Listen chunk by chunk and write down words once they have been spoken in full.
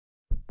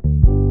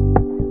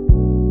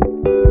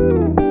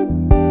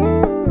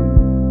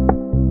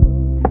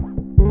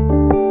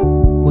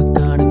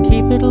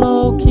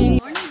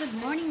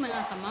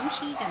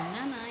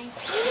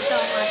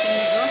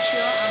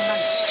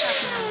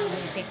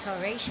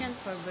tradition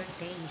for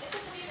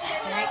birthdays.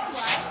 Like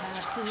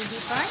kiddy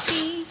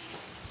party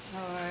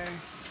or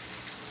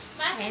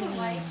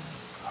any.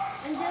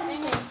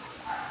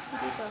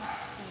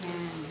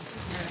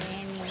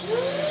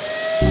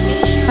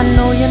 I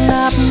know you're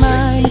not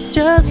mine, it's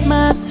just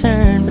my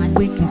turn, but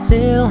we can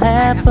still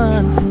have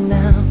fun for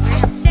now.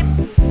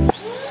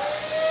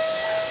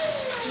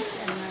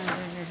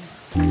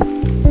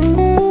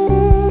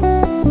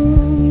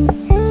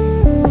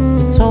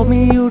 You told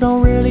me you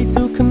don't really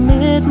do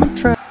commitment.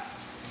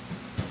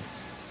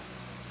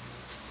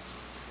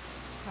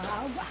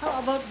 How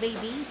about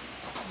baby?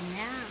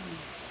 Yeah.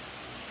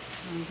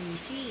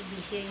 Busy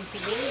si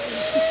baby.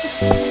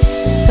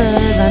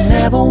 Cause I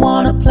never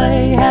wanna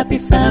play happy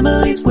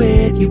families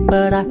with you,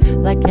 but I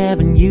like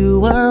having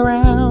you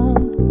around.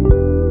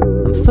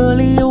 I'm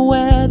fully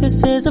aware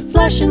this is a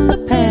flash in the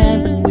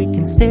pan, but we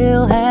can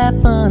still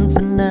have fun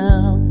for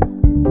now.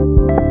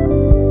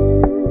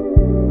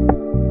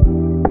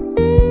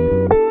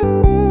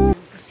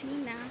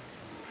 Kusina.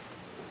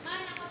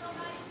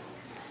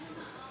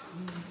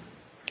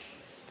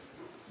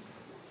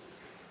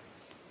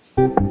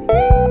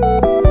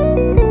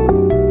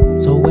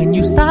 So when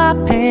you stop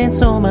paying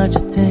so much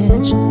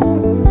attention,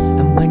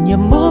 and when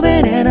you're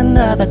moving in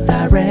another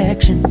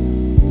direction,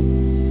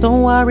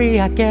 don't worry,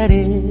 I get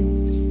it.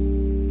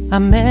 I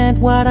meant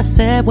what I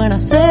said when I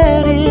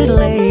said it,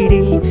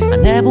 lady. I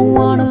never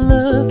wanna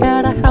look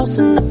at a house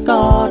in the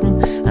garden.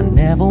 I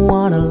never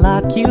wanna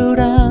lock you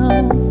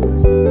down.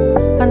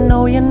 I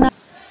know you're not.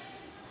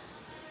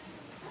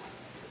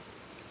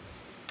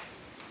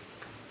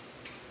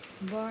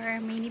 Bar,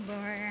 mini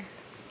bar.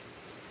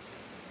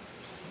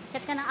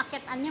 Akit ka na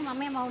akitan niya,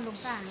 mamaya mahulog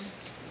ka.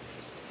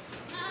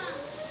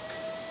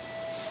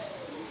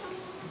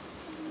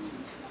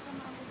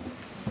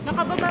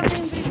 Nakababa ba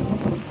yung baby?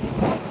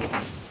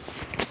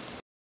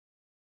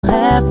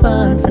 Have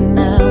fun for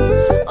now.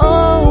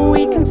 Oh,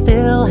 we can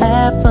still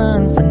have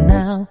fun for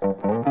now.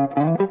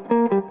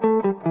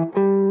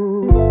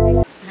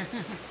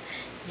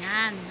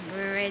 Yan,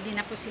 we're ready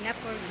na po sila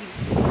for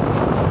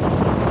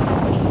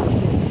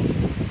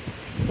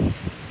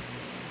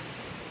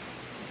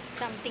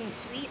something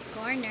sweet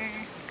corner.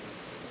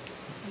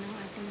 Ano ang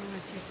ating mga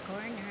sweet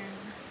corner.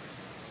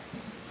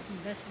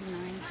 That's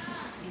nice,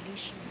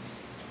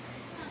 delicious.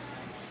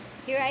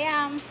 Here I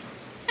am.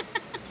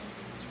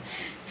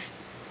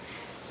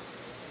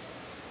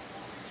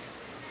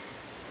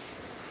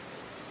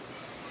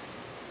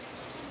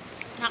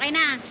 Okay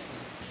na.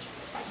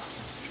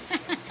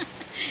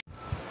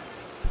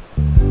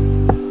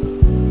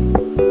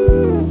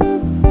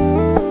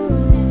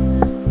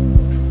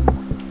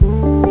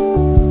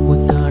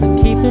 We're gonna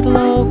keep it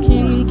low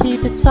key,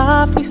 keep it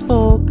softly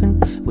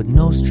spoken, with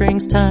no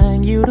strings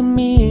tying you to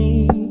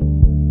me.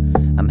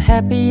 I'm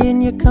happy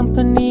in your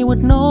company with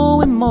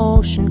no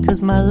emotion,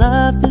 cause my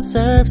love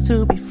deserves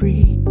to be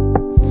free.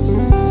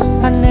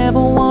 I never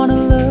wanna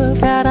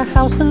look at a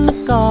house in the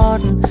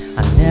garden.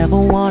 I never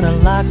wanna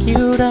lock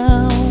you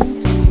down.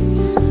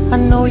 I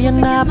know you're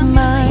not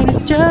mine,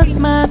 it's just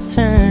my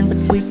turn, but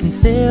we can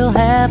still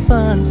have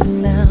fun for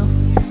now.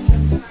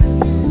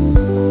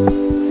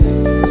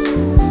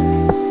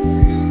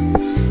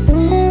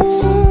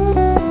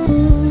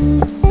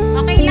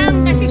 Okay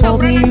lang kasi Told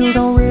sobra me lang you yan.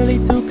 don't really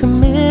do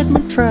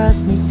commitment,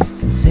 trust me.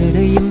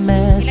 Consider your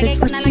message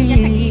Ilagay ko na lang dyan sa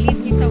received. gilid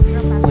yung sobra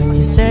pa. When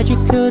you said you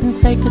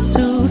couldn't take us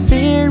too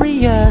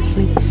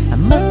seriously, I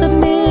must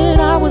admit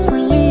I was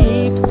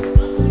relieved.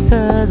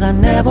 Cause I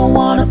never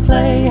wanna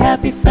play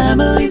happy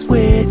families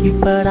with you,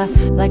 but I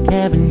like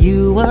having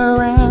you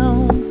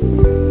around.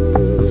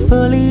 I'm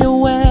fully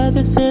aware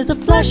this is a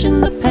flash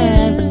in the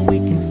pan, but we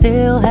can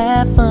still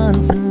have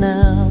fun for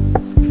now.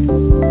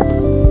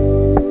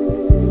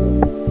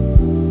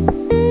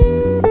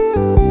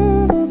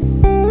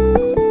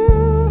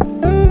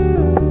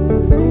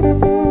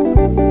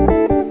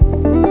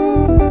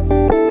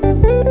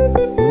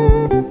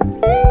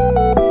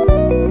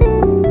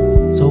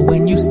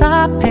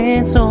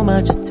 Paying so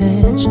much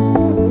attention,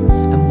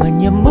 and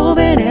when you're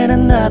moving in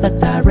another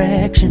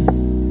direction,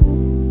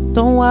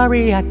 don't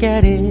worry, I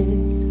get it.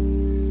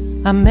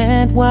 I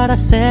meant what I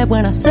said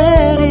when I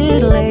said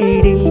it,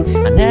 lady.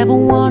 I never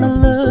wanna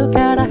look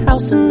at a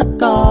house in the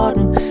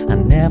garden. I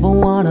never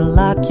wanna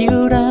lock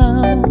you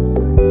down.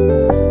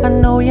 I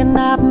know you're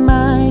not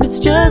mine,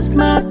 it's just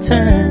my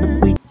turn,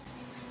 but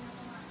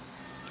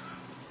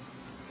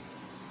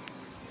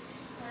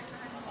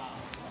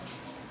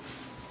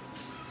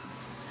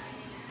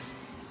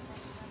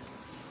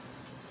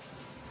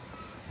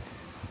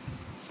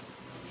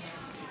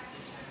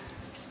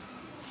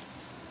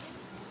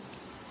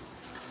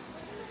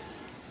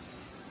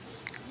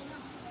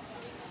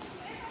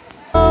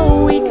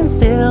we can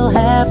still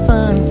have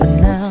fun for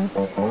now.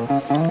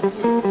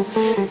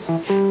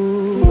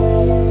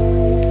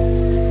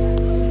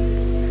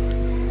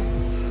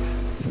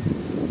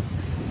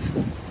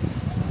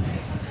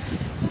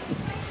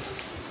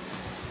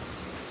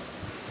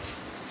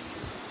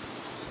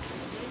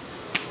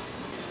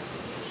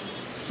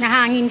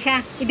 Nahangin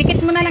siya.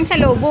 Idikit mo na lang sa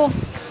lobo.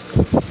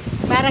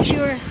 Para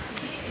sure.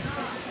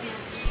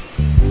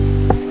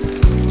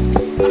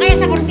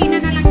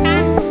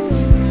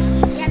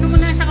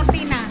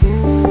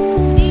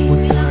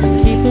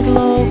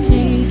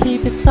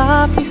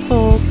 softly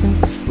spoken,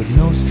 with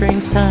no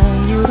strings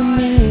tying you to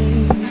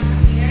me.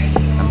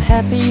 I'm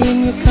happy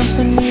in your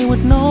company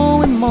with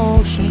no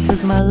emotion,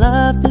 'cause my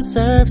love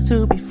deserves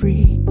to be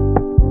free.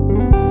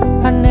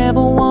 I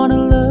never wanna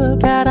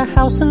look at a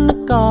house in the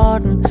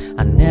garden,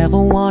 I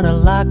never wanna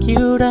lock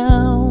you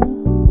down.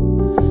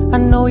 I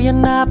know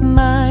you're not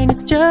mine,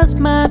 it's just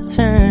my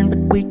turn,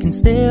 but we can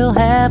still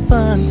have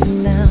fun for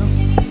now.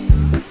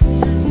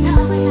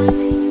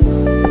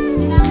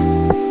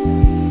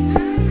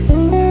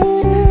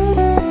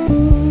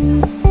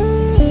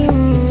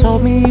 You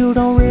told me you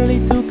don't really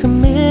do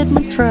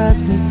commitment,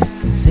 trust me,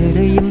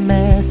 consider your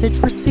message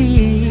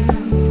received.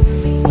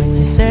 When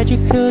you said you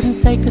couldn't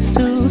take us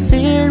too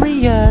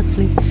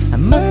seriously, I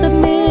must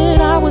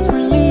admit I was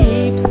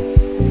relieved.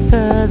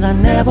 'Cause I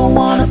never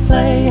wanna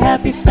play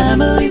happy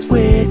families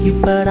with you,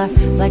 but I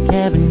like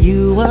having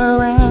you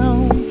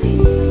around.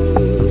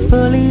 I'm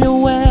fully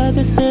aware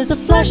this is a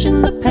flash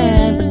in the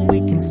pan, but we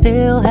can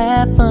still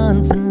have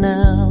fun for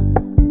now.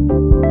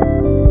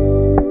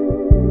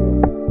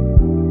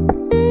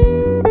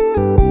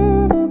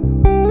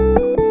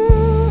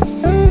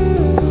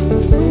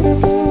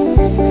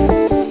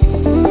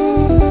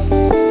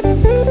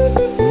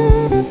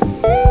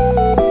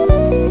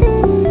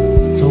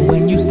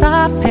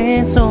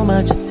 So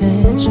much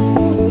attention,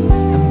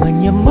 and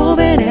when you're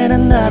moving in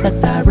another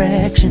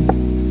direction,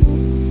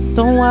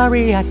 don't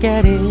worry, I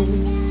get it.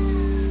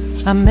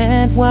 I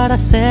meant what I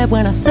said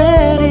when I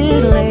said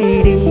it,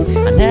 lady.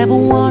 I never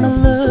wanna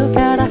look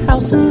at a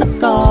house in the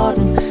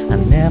garden, I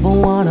never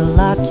wanna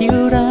lock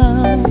you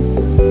down.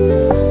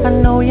 I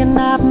know you're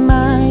not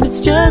mine,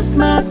 it's just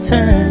my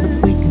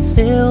turn, but we can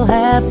still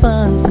have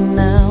fun for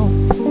now.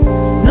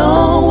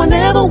 No, I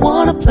never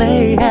wanna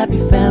play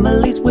happy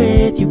families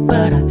with you,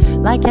 but I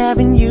like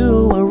having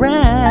you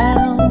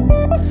around.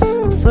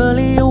 I'm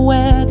fully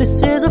aware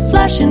this is a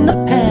flash in the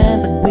pan,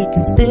 but we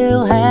can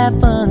still have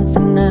fun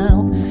for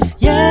now.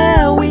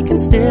 Yeah, we can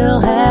still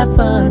have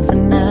fun for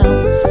now.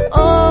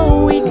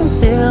 Oh, we can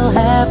still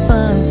have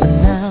fun for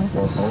now.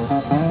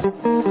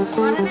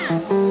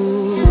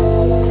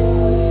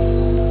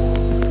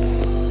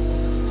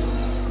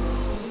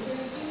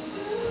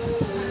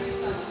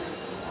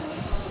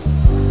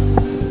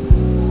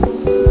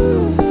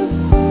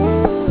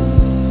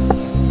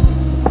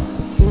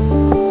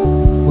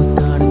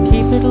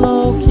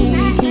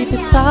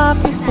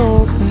 Softly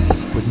spoken,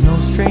 with no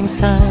strings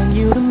tying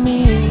you to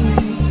me.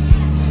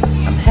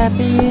 I'm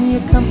happy in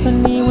your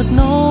company with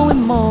no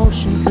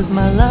emotion, 'cause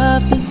my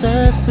love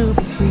deserves to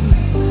be free.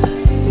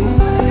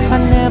 I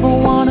never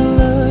wanna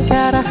look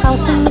at a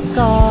house in the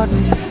garden,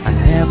 I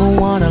never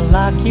wanna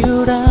lock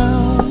you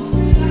down.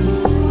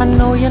 I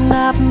know you're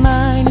not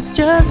mine, it's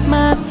just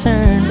my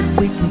turn,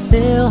 but we can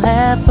still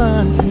have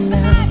fun for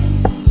now.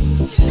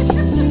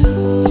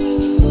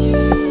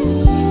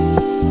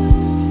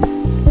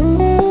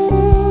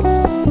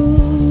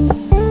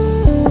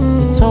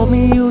 Told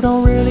me you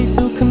don't really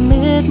do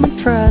commitment,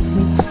 trust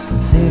me,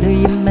 consider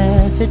your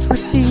message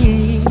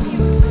received.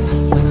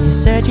 When you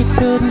said you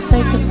couldn't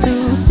take us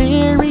too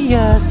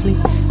seriously,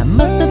 I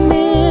must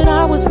admit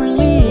I was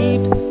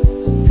relieved.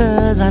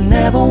 'Cause I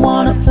never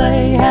wanna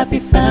play happy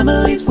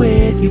families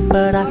with you,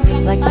 but I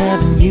like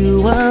having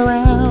you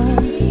around.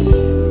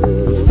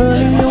 I'm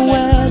fully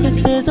aware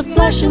this is a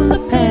flash in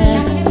the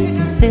pan, but we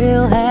can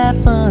still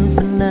have fun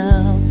for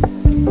now.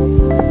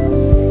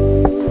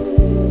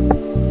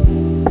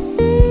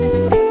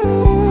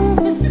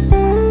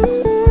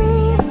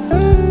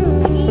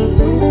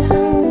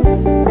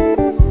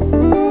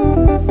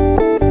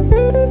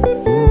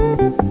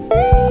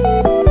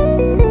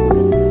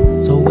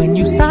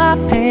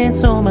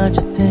 So much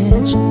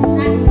attention,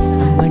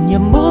 and when you're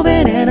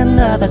moving in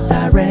another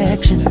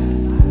direction,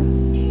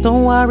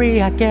 don't worry,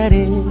 I get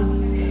it.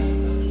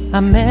 I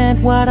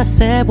meant what I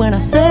said when I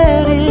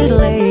said it,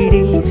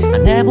 lady. I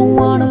never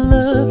wanna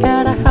look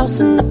at a house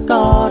in the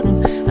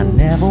garden, I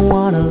never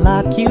wanna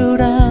lock you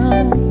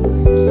down.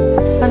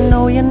 I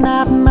know you're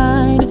not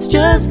mine, it's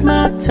just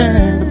my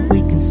turn, but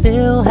we can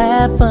still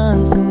have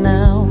fun for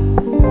now.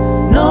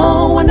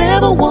 No, I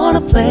never wanna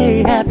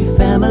play happy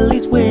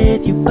families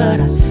with you,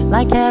 but I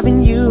like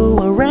having you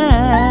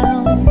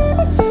around.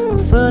 I'm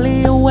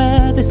fully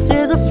aware this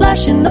is a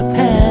flash in the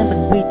pan,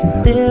 but we can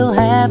still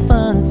have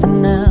fun for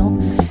now.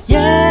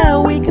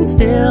 Yeah, we can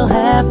still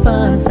have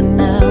fun for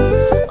now.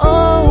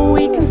 Oh,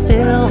 we can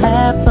still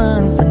have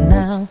fun for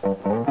now.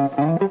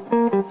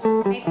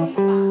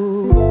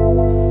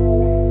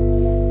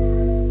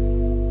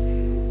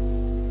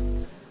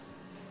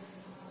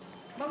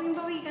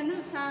 Bawing-bawi ka na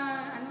sa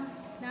ano,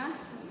 na?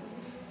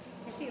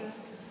 Kasi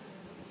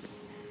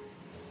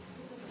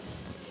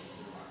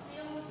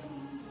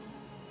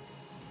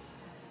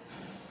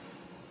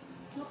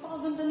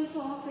napakaganda nito,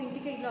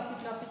 20K,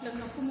 lapit-lapit lang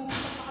na. Pumunta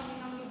pa kami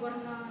ng lugar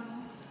na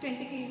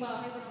 20K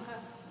bahay, walang ka.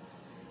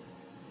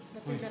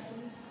 Dati-dati.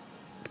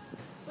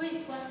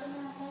 Uy, kwarto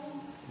na ako.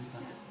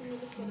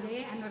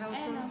 Hindi, ano raw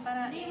to?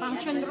 Para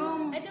Function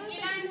room. Ito,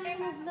 ilan tayo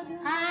vlog na.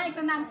 Ah,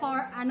 ito na ang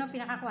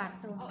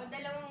pinaka-kwarto. Oo,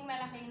 dalawang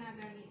malaki na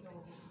ganito.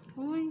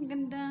 Uy,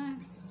 ganda.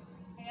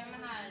 Kaya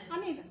mahal.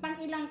 Ano yun? Pang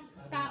ilang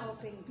tao?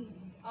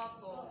 20?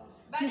 Opo.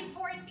 Bali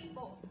 40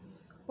 po.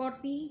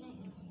 40?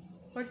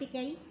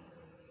 40K?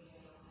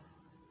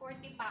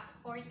 40 packs,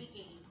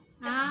 40K.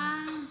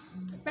 Ah,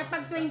 pero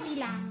pag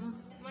 20 lang.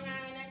 Mga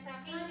nasa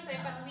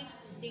 15 pag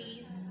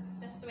weekdays,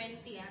 tapos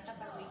 20 ata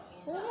pag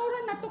weekend. Oo, mura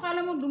na to.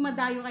 Kala mo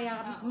dumadayo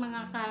kaya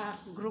mga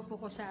ka-grupo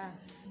ko sa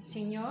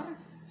senior.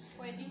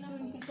 Pwede na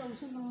po.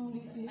 20,000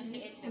 Ang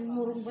liit na ang po.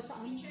 murong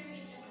bataan.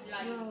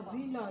 Layo pa.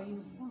 Grabe, layo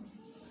pa.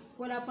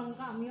 Wala pang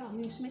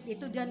ka-amusement.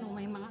 Ito dyan, oh,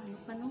 may mga ano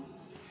pa, no?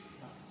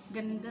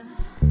 Ganda.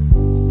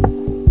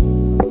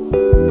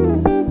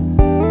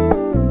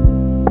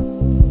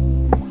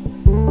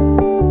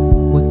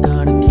 We're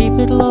gonna keep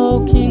it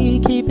low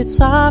key, keep it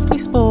softly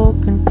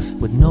spoken,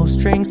 with no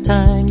strings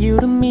tying you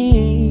to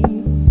me.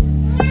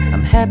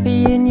 I'm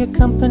happy in your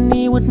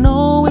company with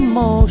no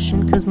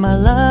emotion, 'cause my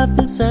love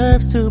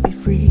deserves to be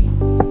free.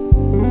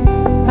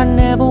 I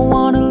never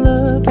wanna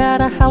look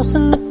at a house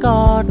in the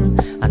garden,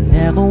 I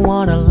never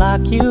wanna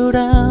lock you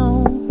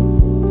down.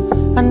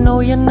 I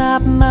know you're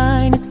not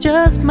mine, it's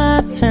just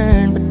my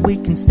turn, but we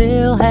can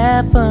still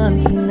have fun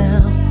for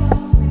now.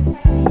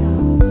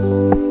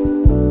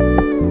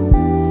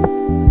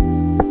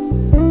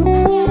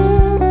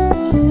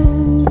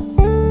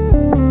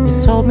 You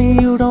told me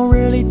you don't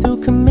really do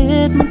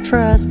commitment,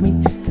 trust me,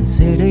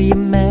 consider your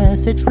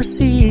message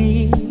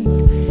received.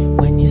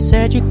 When you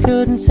said you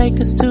couldn't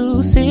take us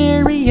too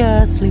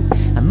seriously,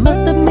 I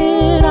must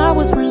admit I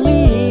was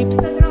relieved.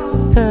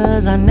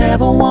 'Cause I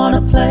never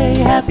wanna play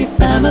happy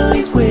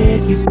families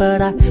with you,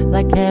 but I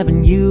like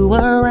having you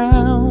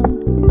around.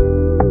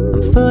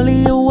 I'm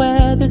fully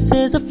aware this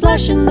is a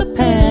flash in the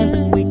pan,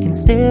 but we can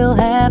still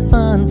have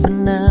fun for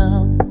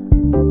now.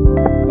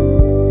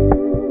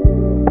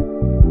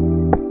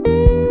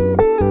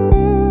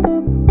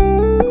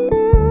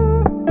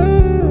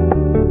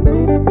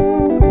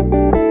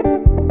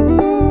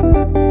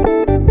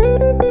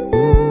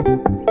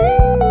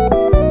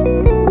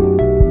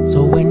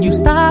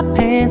 Stop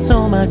paying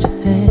so much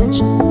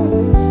attention,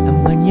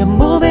 and when you're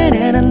moving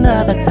in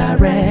another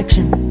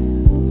direction,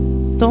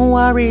 don't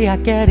worry, I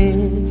get it.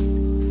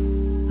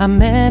 I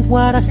meant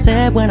what I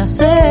said when I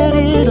said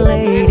it,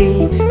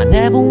 lady. I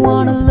never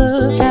wanna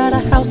look at a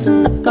house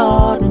in the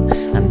garden,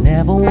 I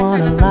never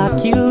wanna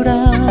lock you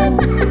down.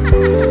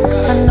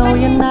 I know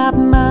you're not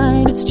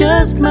mine, it's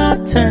just my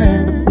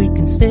turn, but we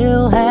can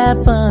still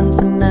have fun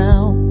for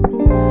now.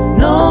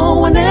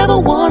 No, I never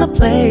wanna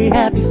play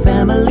happy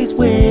families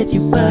with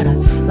you, but I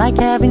like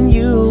having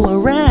you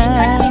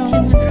around.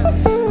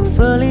 I'm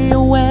fully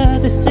aware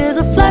this is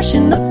a flash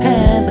in the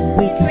pan, but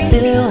we can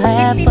still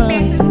have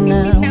fun for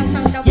now.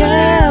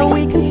 Yeah,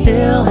 we can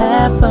still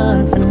have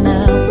fun for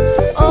now.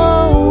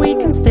 Oh, we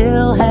can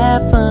still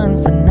have fun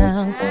for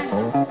now.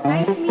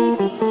 Nice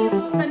meeting you.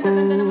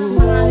 Ganda-ganda naman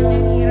pangalan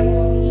niya. Hirap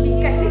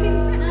pumili kasi.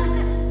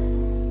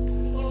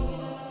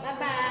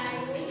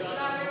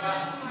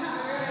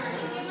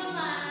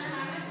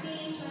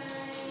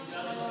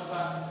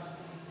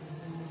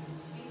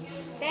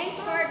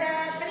 Thanks for the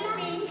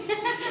tripping.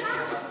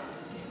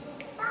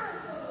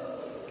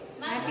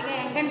 Sige,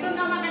 ganito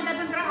na maganda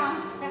dun raon.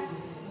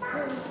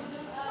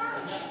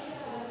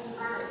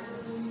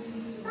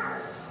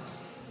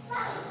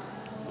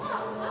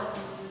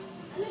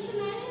 Ano siya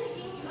na yun?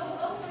 Naging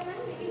oh, parang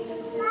naging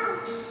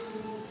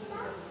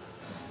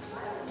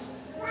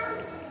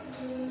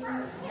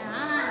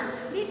Yan.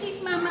 This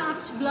is Mama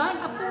Up's vlog.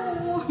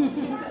 Apo.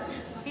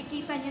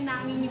 Makikita niyo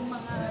namin yung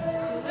mga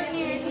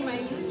souvenir to my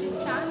YouTube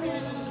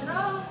channel.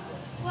 Draw.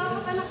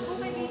 Wow, anak ko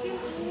kay baby.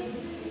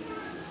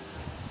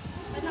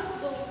 Anak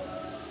ko.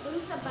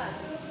 Doon sa bag.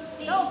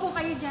 Upo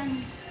kayo dyan.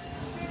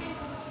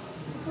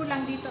 Upo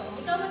lang dito.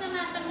 Oh. Ikaw muna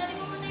na. Tanggalin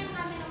mo muna yung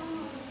camera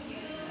mo.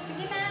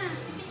 Sige na.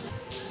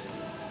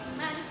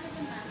 Maalis ka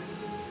dyan ba?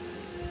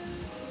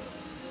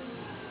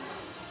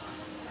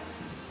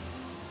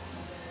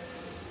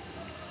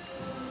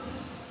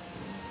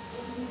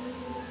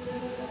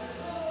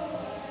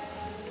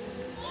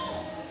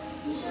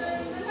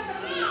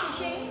 Si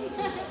Shane.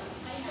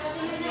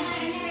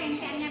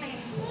 Siya niya rin.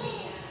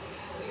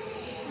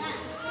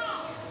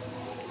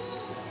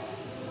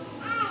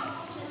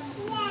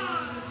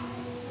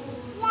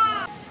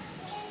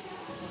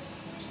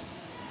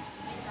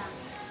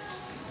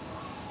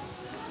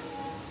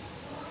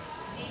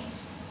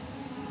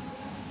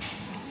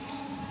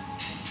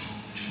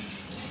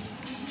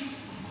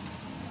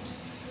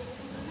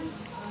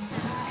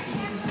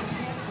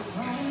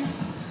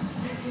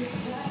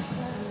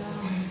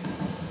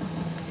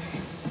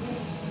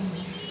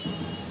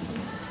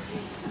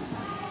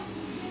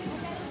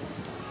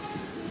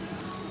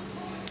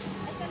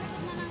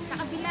 Sa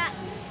kabila.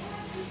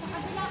 Sa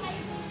kabila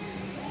kayo.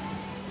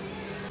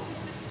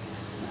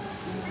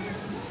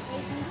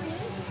 Wait, Lucy.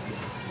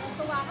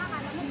 Tuwa ka,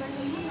 kala mo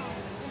birthday mo, no?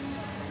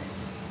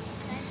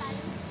 Dahil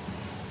tayo.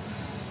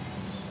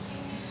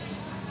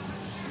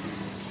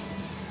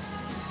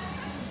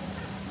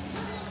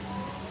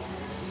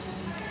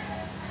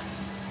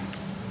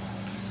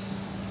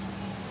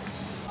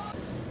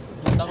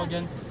 Punta ko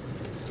dyan.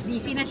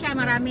 Busy na siya,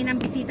 marami ng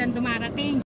bisitang dumarating.